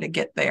chair to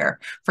get there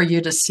for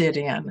you to sit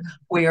in.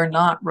 We are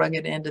not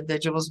rugged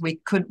individuals.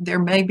 There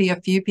may be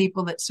a few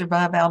people that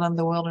survive out in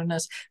the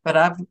wilderness, but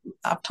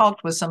I've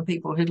talked with some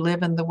people who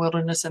live in the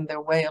wilderness and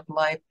their way of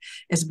life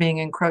is being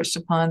encroached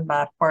upon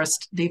by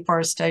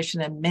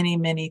deforestation and many,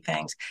 many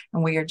things.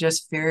 And we are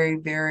just very,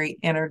 very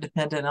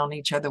interdependent on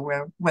each other,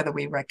 whether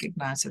we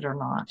recognize it or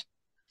not.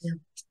 Yeah.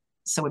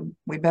 So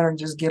we better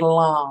just get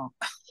along.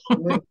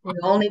 We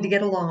all need to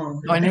get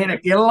along. We need to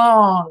get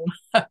along.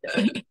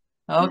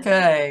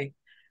 Okay.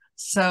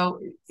 So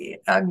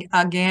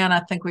again, I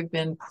think we've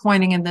been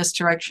pointing in this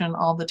direction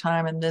all the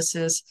time, and this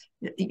is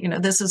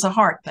a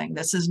heart thing.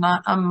 This is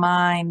not a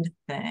mind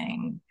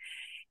thing.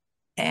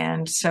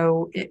 And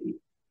so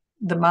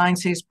the mind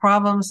sees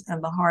problems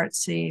and the heart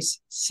sees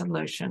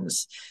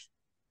solutions.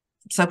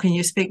 So can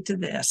you speak to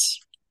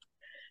this?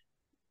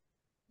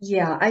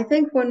 Yeah, I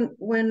think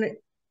when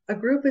a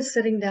group is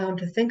sitting down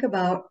to think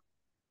about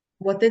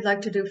what they'd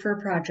like to do for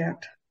a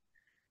project,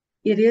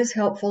 it is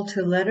helpful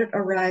to let it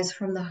arise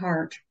from the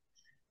heart.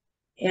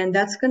 And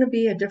that's going to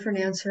be a different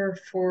answer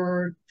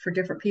for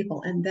different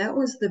people. And that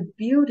was the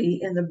beauty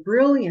and the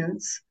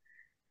brilliance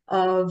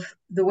of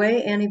the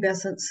way Annie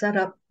Besant set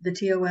up the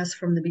TOS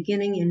from the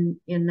beginning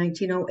in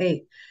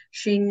 1908.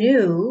 She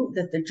knew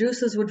that the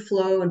juices would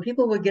flow and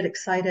people would get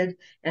excited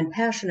and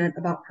passionate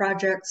about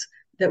projects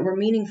that were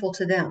meaningful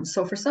to them.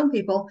 So for some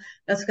people,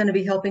 that's going to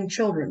be helping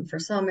children. For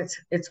some,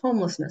 it's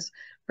homelessness.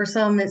 For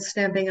some, it's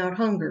stamping out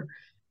hunger.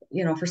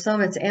 For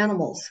some, it's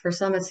animals. For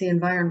some, it's the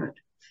environment.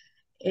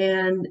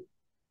 And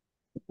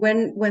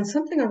when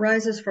something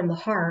arises from the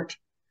heart,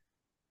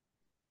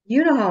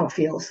 you know how it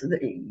feels.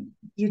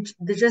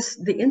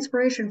 The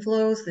inspiration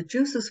flows, the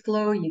juices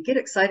flow, you get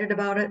excited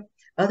about it.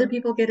 Other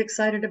people get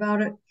excited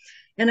about it.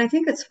 And I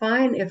think it's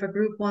fine if a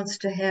group wants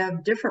to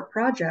have different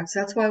projects.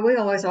 That's why we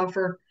always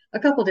offer a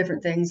couple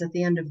different things at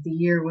the end of the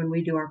year when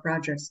we do our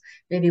projects.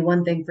 Maybe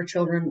one thing for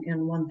children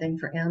and one thing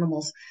for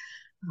animals,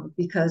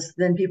 because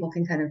then people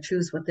can kind of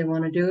choose what they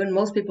want to do. And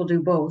most people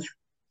do both.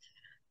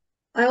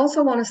 I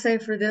also want to say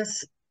for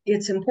this,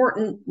 it's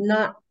important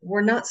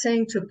we're not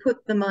saying to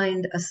put the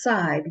mind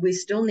aside. We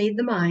still need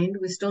the mind.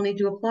 We still need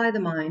to apply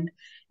the mind.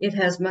 It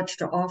has much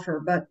to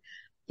offer. But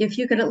if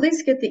you can at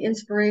least get the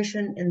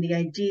inspiration and the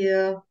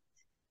idea,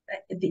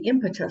 the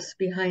impetus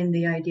behind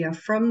the idea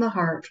from the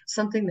heart,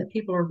 something that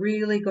people are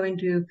really going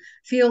to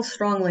feel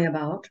strongly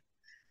about,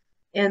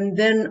 and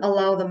then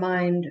allow the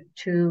mind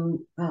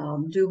to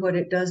do what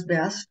it does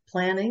best,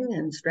 planning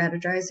and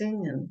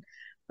strategizing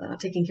and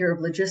taking care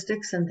of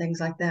logistics and things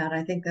like that.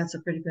 I think that's a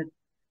pretty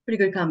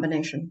good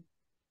combination.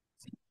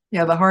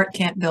 Yeah, the heart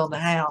can't build a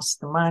house.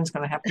 The mind's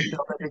going to have to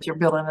build it if you're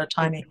building a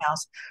tiny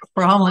house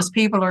for homeless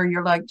people, or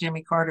you're like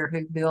Jimmy Carter,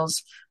 who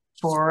builds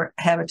for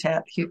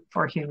Habitat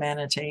for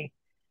Humanity.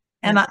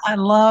 And I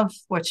love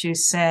what you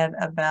said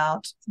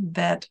about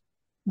that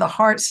the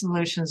heart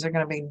solutions are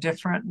going to be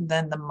different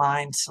than the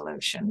mind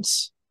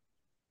solutions.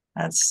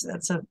 That's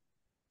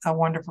a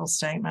wonderful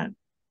statement,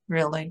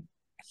 really.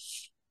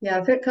 Yeah,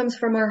 if it comes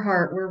from our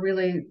heart, we're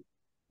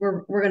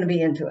going to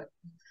be into it.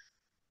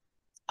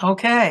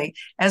 Okay,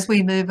 as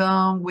we move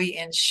on, we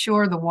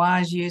ensure the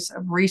wise use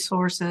of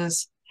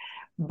resources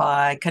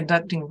by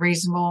conducting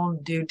reasonable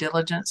due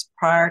diligence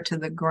prior to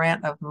the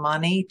grant of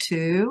money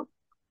to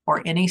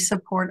or any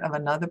support of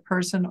another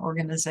person,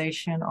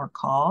 organization, or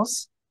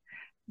cause.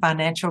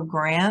 Financial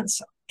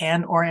grants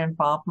and or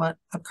involvement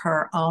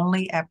occur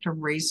only after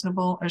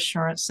reasonable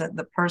assurance that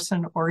the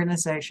person,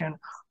 organization,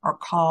 or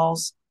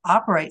cause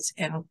operates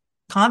in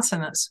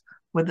consonance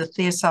with the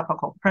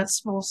theosophical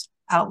principles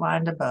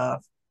outlined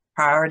above.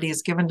 Priority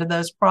is given to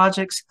those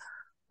projects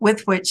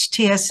with which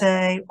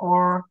TSA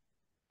or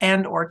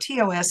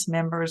TOS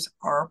members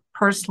are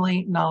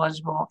personally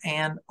knowledgeable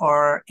and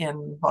are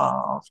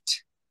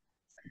involved.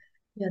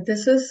 Yeah,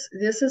 this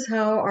is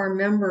how our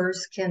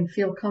members can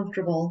feel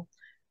comfortable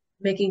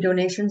making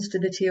donations to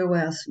the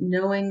TOS,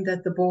 knowing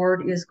that the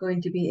board is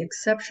going to be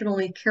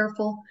exceptionally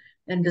careful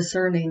and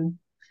discerning,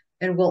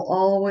 and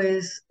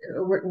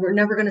we're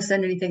never going to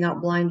send anything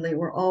out blindly.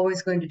 We're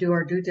always going to do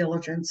our due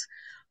diligence,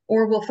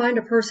 or we'll find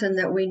a person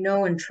that we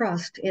know and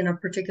trust in a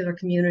particular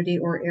community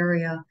or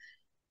area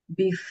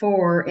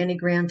before any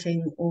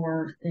granting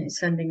or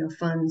sending of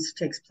funds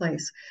takes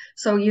place.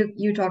 So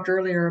you talked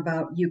earlier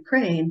about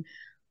Ukraine.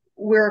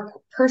 We're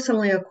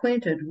personally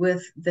acquainted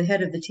with the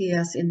head of the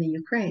TS in the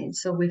Ukraine,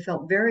 so we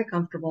felt very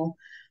comfortable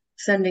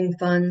sending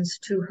funds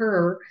to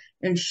her,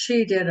 and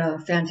she did a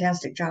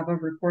fantastic job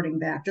of reporting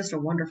back, just a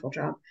wonderful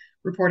job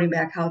reporting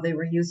back how they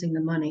were using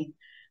the money.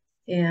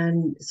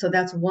 And so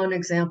that's one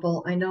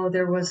example. I know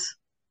there was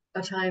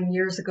a time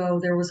years ago,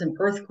 there was an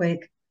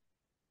earthquake.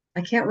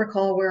 I can't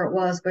recall where it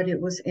was, but it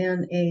was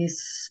in a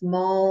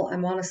small, I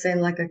want to say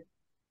like a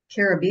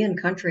Caribbean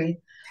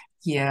country.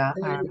 Yeah,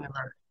 I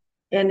remember.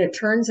 And it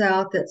turns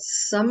out that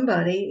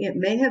somebody, it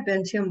may have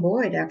been Tim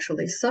Boyd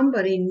actually,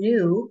 somebody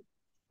knew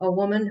a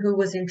woman who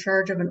was in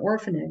charge of an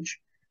orphanage.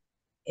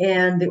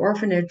 And the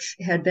orphanage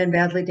had been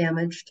badly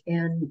damaged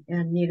and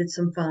needed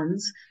some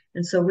funds.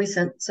 And so we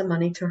sent some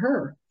money to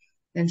her.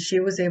 And she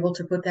was able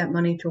to put that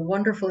money to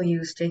wonderful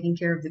use, taking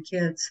care of the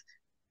kids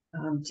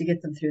to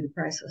get them through the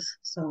crisis.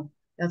 So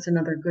that's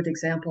another good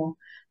example.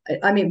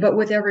 I mean, but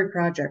with every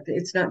project,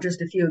 it's not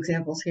just a few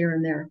examples here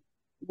and there.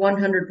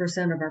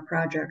 100% of our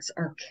projects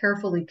are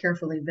carefully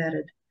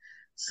vetted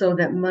so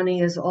that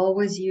money is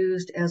always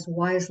used as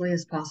wisely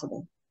as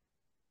possible.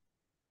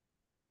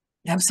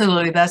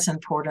 Absolutely, that's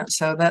important.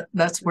 So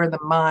that's where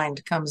the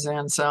mind comes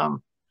in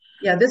some.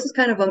 Yeah, this is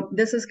kind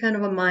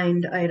of a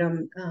mind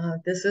item.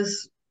 This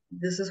is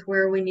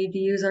where we need to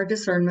use our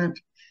discernment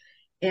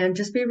and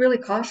just be really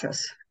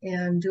cautious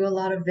and do a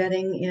lot of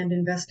vetting and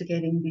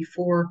investigating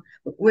before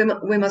we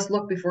must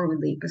look before we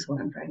leap, is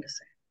what I'm trying to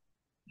say.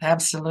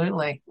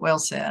 Absolutely, well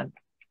said.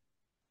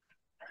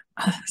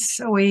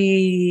 So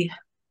we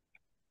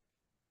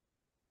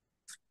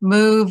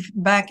move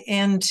back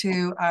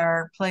into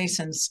our place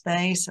and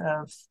space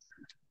of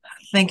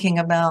thinking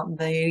about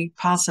the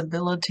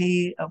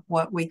possibility of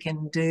what we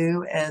can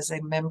do as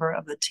a member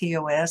of the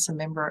TOS, a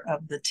member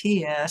of the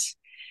TS.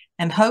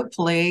 And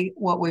hopefully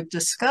what we've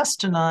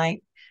discussed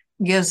tonight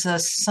gives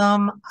us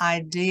some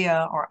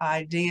idea or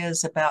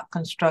ideas about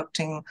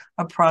constructing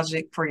a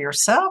project for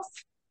yourself,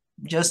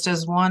 just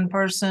as one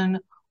person,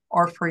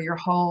 or for your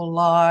whole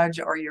lodge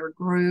or your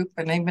group.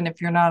 And even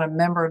if you're not a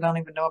member, don't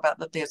even know about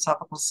the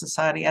Theosophical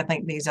Society, I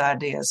think these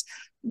ideas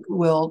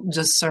will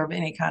just serve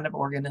any kind of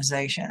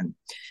organization.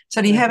 So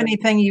do you have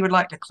anything you would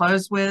like to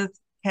close with,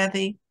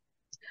 Kathy?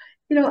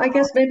 You know, I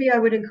guess maybe I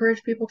would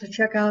encourage people to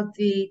check out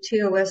the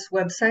TOS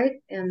website,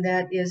 and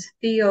that is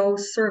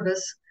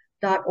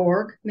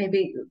theoservice.org.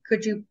 Maybe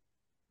could you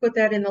put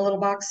that in the little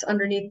box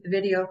underneath the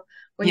video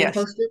when you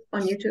post it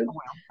on YouTube?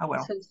 I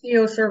will. So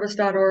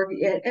theoservice.org,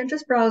 and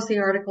just browse the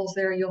articles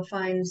there. You'll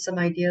find some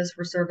ideas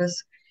for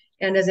service.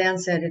 And as Ann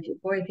said, if you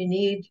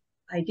need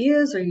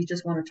ideas or you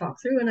just want to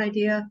talk through an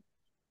idea,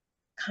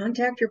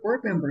 contact your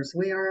board members.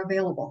 We are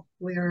available.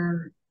 We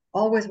are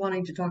always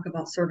wanting to talk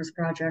about service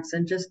projects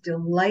and just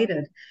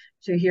delighted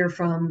to hear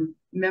from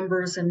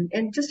members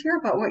and just hear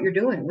about what you're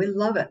doing. We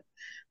love it.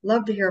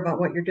 Love to hear about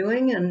what you're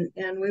doing,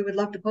 and we would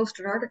love to post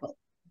an article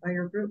by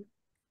your group.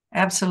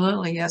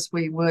 Absolutely. Yes,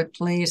 we would.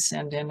 Please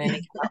send in any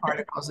kind of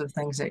articles of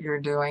things that you're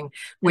doing.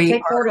 We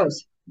take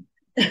photos.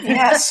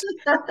 Yes.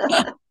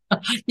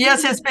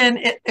 Yes,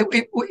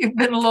 we've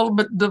been a little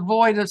bit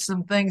devoid of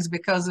some things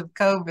because of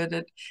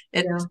COVID.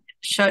 It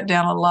shut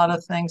down a lot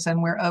of things,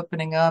 and we're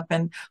opening up.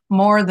 And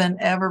more than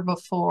ever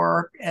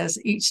before, as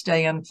each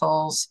day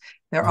unfolds,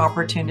 there are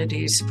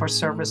opportunities for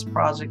service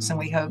projects, and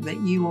we hope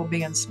that you will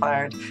be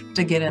inspired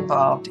to get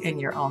involved in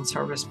your own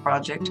service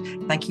project.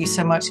 Thank you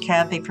so much,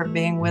 Kathy, for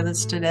being with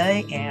us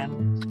today,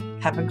 and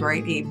have a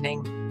great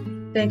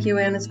evening. Thank you,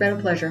 Ann. It's been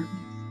a pleasure.